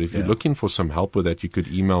website. But if you're looking for some help with that, you could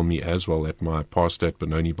email me as well at my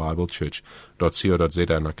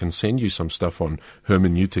pastor@benonibiblechurch.co.za, and I can send you some stuff on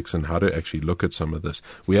hermeneutics and how to actually look at some of this.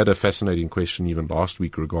 We had a fascinating question even last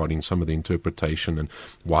week regarding some of the interpretation and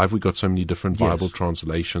why have we got so many different Bible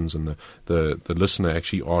translations, and the listener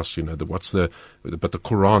actually asked, but the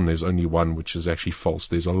Quran, there's only one, which is actually false.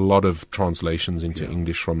 There's a lot of translations into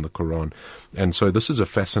English from the Quran. And so this is a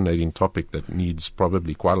fascinating topic that needs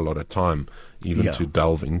probably quite a lot of time even to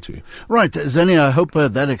delve into. Right, Zanny, I hope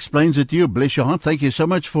that explains it to you. Bless your heart. Thank you so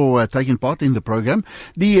much for taking part in the program.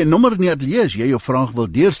 Die nommer in die ateljee, as jy jou vraag wil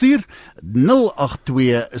deurstuur,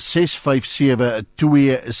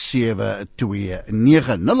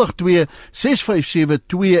 082-657-2729.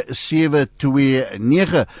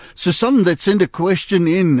 082-657-2729. Susan, that sent a question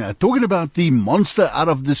in, talking about the monster out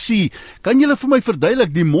of the sea. Kan julle vir my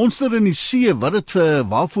verduidelik, die monster in die see,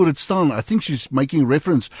 waarvoor het staan? I think she's making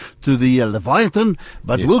reference to the Leviathan,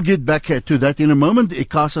 but we'll get back to that in a moment.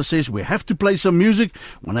 Ikasa says we have to play some music. I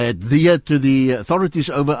want to adhere to the authorities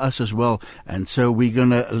over us as well, and so we're going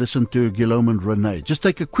to listen to Guillaume and Renee. Just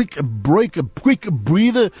take a quick break, a quick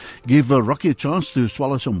breather, give Rocky a chance to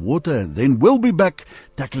swallow some water, and then we'll be back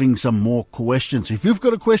tackling some more questions. If you've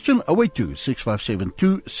got a question,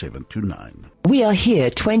 082-657-2729. We are here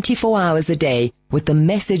 24 hours a day with the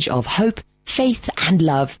message of hope, faith and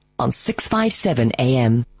love on 657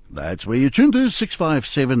 AM. That's where you tune to,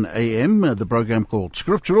 657 AM, the program called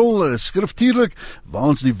Scriptural, skriftuurlik, waar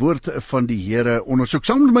ons die woord van die Here ondersoek.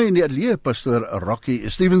 Saam met my in die ateljee, Pastor Rocky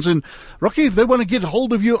Stevenson. Rocky, if they want to get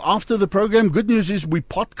hold of you after the program, good news is we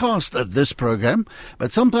podcast this program,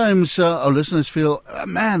 but sometimes our listeners feel,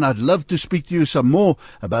 man, I'd love to speak to you some more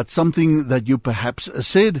about something that you perhaps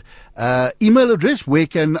said. Email address, where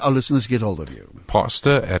can our listeners get hold of you?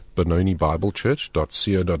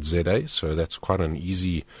 pastor@benonibiblechurch.co.za. So that's quite an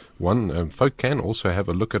easy one. Folk can also have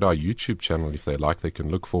a look at our YouTube channel if they like. They can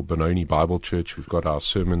look for Benoni Bible Church. We've got our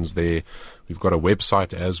sermons there. We've got a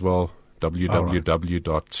website as well,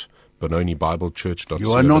 www.benonibiblechurch.co.za.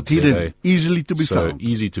 You are not hidden. Easily to be found.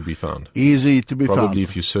 Easy to be found. Easy to be found. Probably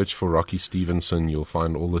if you search for Rocky Stevenson, you'll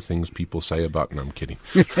find all the things people say about. No, I'm kidding.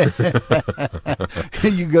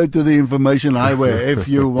 You go to the information highway if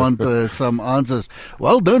you want some answers.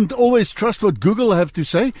 Well, don't always trust what Google have to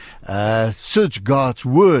say. Search God's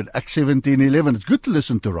Word, Acts 17:11. It's good to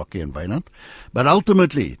listen to Rocky and Wynand, but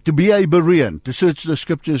ultimately, to be a Berean, to search the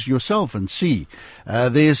scriptures yourself and see.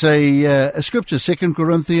 There's a scripture, 2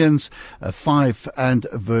 Corinthians 5 and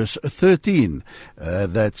verse 13,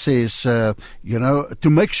 that says, to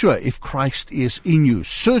make sure if Christ is in you.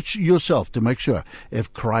 Search yourself to make sure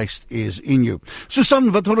if Christ is in you.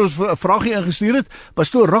 Susan, wat ons 'n vraagie ingestuur het,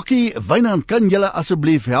 Pastoor Rocky Wynand, kan julle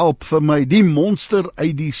asseblief help vir my die monster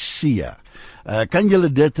uit die see? Kan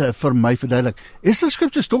julle dit vir my verduidelik? Is the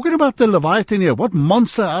scriptures talking about the Leviathan here? What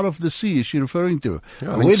monster out of the sea is she referring to?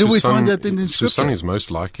 Where do we find that in the scripture? Susan is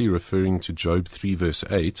most likely referring to Job 3 verse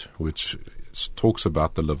 8, which talks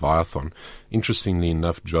about the Leviathan. Interestingly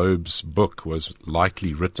enough, Job's book was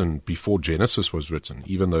likely written before Genesis was written,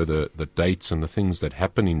 even though the dates and the things that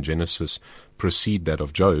happen in Genesis precede that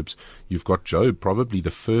of Job's. You've got Job, probably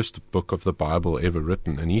the first book of the Bible ever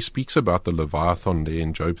written, and he speaks about the Leviathan there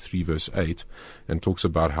in Job 3 verse 8 and talks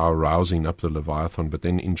about how rousing up the Leviathan. But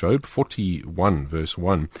then in Job 41 verse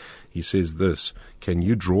 1, he says this, "Can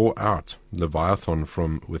you draw out Leviathan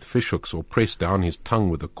with fishhooks, or press down his tongue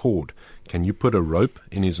with a cord? Can you put a rope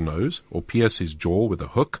in his nose, or pierce his jaw with a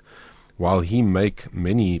hook? Will he make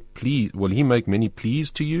many pleas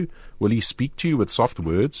to you? Will he speak to you with soft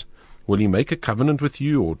words? Will he make a covenant with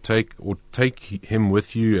you, or take him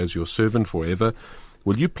with you as your servant forever?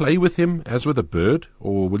 Will you play with him as with a bird,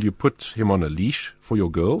 or will you put him on a leash for your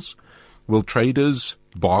girls? Will traders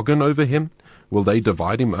bargain over him? Will they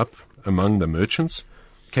divide him up among the merchants?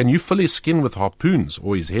 Can you fill his skin with harpoons,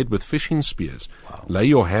 or his head with fishing spears? Wow. Lay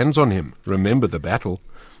your hands on him. Remember the battle.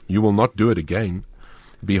 You will not do it again.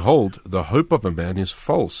 Behold, the hope of a man is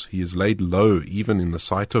false. He is laid low even in the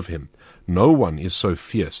sight of him. No one is so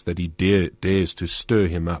fierce that he dares to stir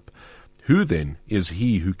him up. Who then is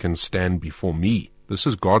he who can stand before me?" This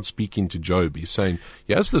is God speaking to Job. He's saying,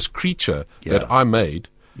 here's this creature that I made.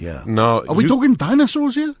 Yeah. Now, are we talking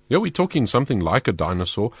dinosaurs here? Yeah, we're talking something like a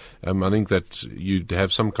dinosaur. I think that you'd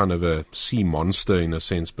have some kind of a sea monster in a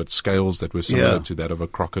sense, but scales that were similar to that of a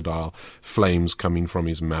crocodile, flames coming from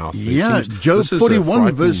his mouth. Job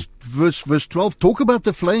 41 verse 12, talk about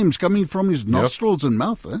the flames coming from his nostrils and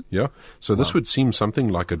mouth. Yeah, so this would seem something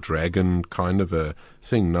like a dragon kind of a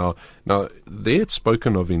thing. Now there it's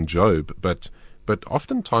spoken of in Job, but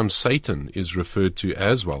oftentimes Satan is referred to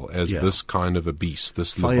as well as this kind of a beast,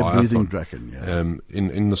 this Leviathan. Dragon,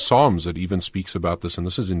 in the Psalms, it even speaks about this, and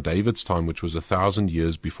this is in David's time, which was 1,000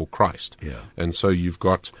 years before Christ. And so you've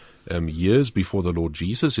got years before the Lord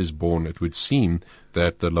Jesus is born. It would seem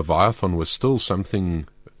that the Leviathan was still something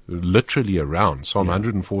literally around. Psalm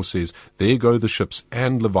 104 says, "There go the ships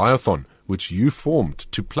and Leviathan, which you formed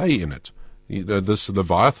to play in it." This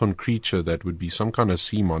Leviathan creature that would be some kind of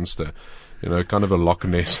sea monster, kind of a Loch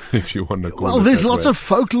Ness, if you want to call it. Well, there's lots of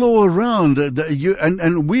folklore around,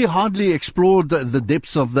 and we hardly explored the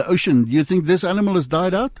depths of the ocean. Do you think this animal has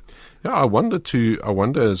died out? Yeah, I wonder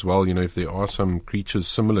as well, if there are some creatures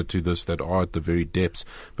similar to this that are at the very depths.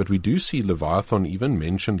 But we do see Leviathan even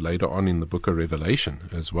mentioned later on in the book of Revelation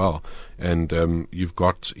as well. And you've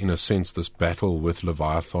got, in a sense, this battle with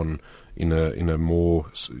Leviathan in a more,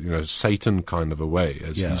 Satan kind of a way,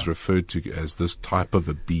 as he's referred to as this type of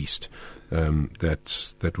a beast.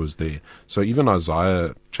 That was there. So even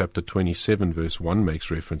Isaiah chapter 27 verse 1 makes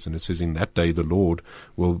reference, and it says, "In that day the Lord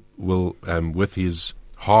will with his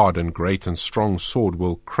hard and great and strong sword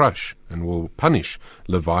will crush and will punish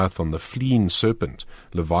Leviathan, the fleeing serpent,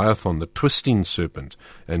 Leviathan, the twisting serpent,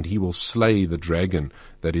 and he will slay the dragon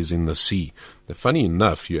that is in the sea." Funny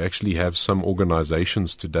enough, you actually have some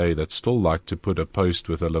organizations today that still like to put a post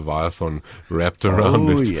with a Leviathan wrapped around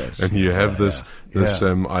it. Yes. And you have this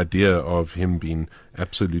idea of him being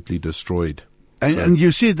absolutely destroyed. And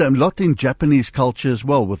you see it a lot in Japanese culture as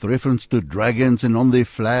well, with reference to dragons and on their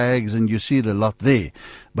flags, and you see it a lot there.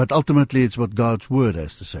 But ultimately, it's what God's word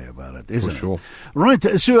has to say about it, isn't it? For sure. Right,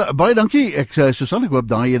 so baie dankie. Susan, ek hoop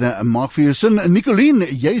daai ene maak vir jou sin. Nicoline,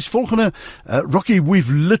 jy's volgende. Rocky, we've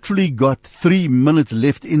literally got 3 minutes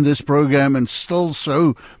left in this program and still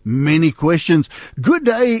so many questions. Good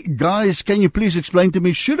day, guys. Can you please explain to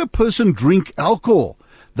me, should a person drink alcohol?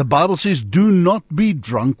 The Bible says, do not be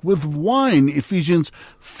drunk with wine, Ephesians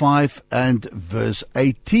 5 and verse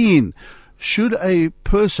 18. Should a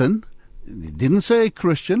person, it didn't say a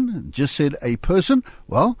Christian, it just said a person,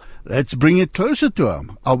 well, let's bring it closer to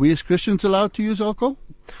him. Are we as Christians allowed to use alcohol?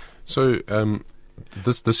 So,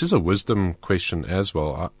 this is a wisdom question as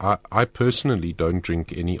well. I personally don't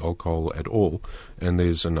drink any alcohol at all, and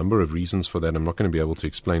there's a number of reasons for that. I'm not going to be able to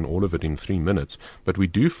explain all of it in 3 minutes, but we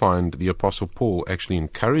do find the Apostle Paul actually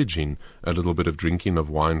encouraging a little bit of drinking of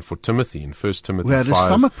wine for Timothy. In 1 Timothy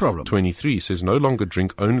 5:23 says, no longer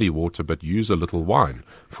drink only water, but use a little wine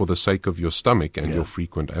for the sake of your stomach and your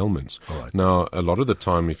frequent ailments. Right. Now, a lot of the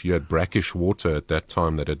time, if you had brackish water at that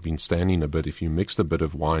time that had been standing a bit, if you mixed a bit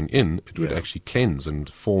of wine in, it would actually cleanse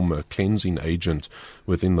and form a cleansing agent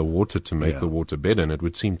within the water to make the water better. And it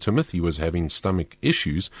would seem Timothy was having stomach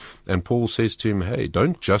issues, and Paul says to him, hey,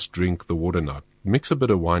 don't just drink the water now. Mix a bit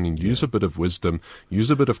of wine and use a bit of wisdom, use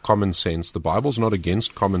a bit of common sense. The Bible's not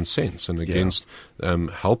against common sense and against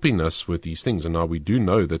helping us with these things. And now we do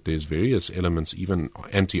know that there's various elements, even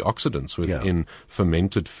antioxidants within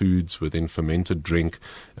fermented foods, within fermented drink.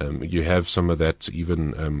 You have some of that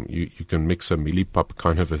even, you can mix a millipap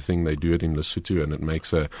kind of a thing. They do it in Lesotho, and it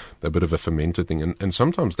makes a bit of a fermented thing. And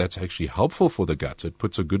sometimes that's actually helpful for the gut. It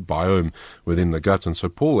puts a good biome within the gut. And so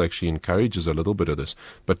Paul actually encourages a little bit of this.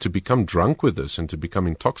 But to become drunk with this and to become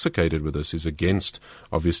intoxicated with this is against,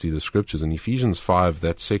 obviously, the scriptures. In Ephesians 5,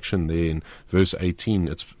 that section there in verse 18,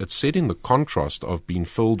 it's said in the contrast of being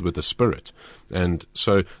filled with the Spirit. And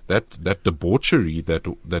so that debauchery that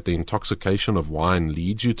the intoxication of wine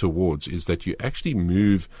leads you towards is that you actually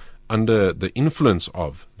move under the influence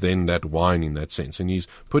of then that wine in that sense. And he's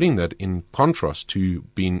putting that in contrast to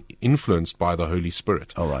being influenced by the Holy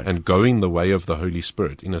Spirit and going the way of the Holy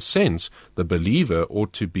Spirit. In a sense, the believer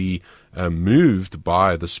ought to be moved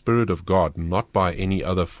by the Spirit of God, not by any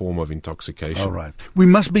other form of intoxication. All right. We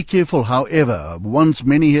must be careful, however. Once,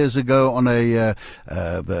 many years ago, on the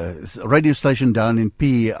radio station down in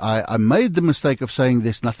P, I made the mistake of saying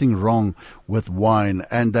there's nothing wrong with wine,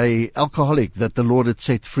 and a alcoholic that the Lord had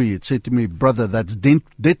set free, it said to me, brother, that's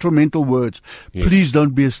detrimental words. Yes. Please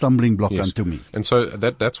don't be a stumbling block unto me. And so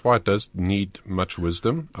that's why it does need much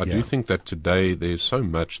wisdom. I do think that today there's so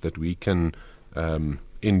much that we can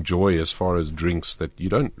enjoy as far as drinks that you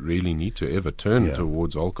don't really need to ever turn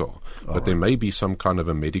towards alcohol. But there may be some kind of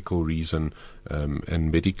a medical reason,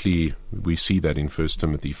 and medically we see that in 1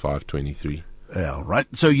 Timothy 5:23. Yeah, right.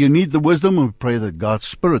 So you need the wisdom, and we pray that God's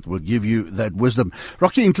Spirit will give you that wisdom.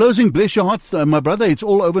 Rocky, in closing, bless your heart, my brother. It's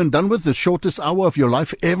all over and done with. The shortest hour of your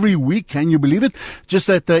life every week. Can you believe it? Just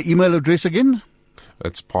that email address again.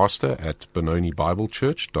 It's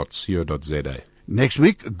pastor@benonibiblechurch.co.za. Next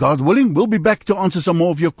week, God willing, we'll be back to answer some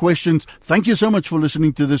more of your questions. Thank you so much for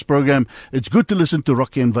listening to this program. It's good to listen to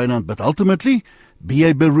Rocky and Wynand, but ultimately, be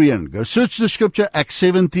a Berean. Go search the scripture, Acts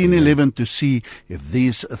 17:11, to see if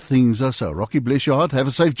these things are so. Rocky, bless your heart. Have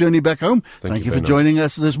a safe journey back home. Thank you for joining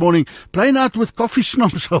us this morning. Playing out with coffee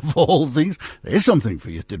snobs of all things. There's something for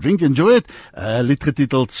you to drink. Enjoy it. Lied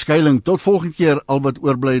getiteld Skuiling. Tot volgende keer. Al wat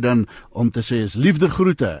oorbly dan om te sê is liefde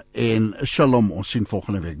groete en shalom. Ons sien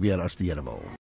volgende week weer as die Here wil.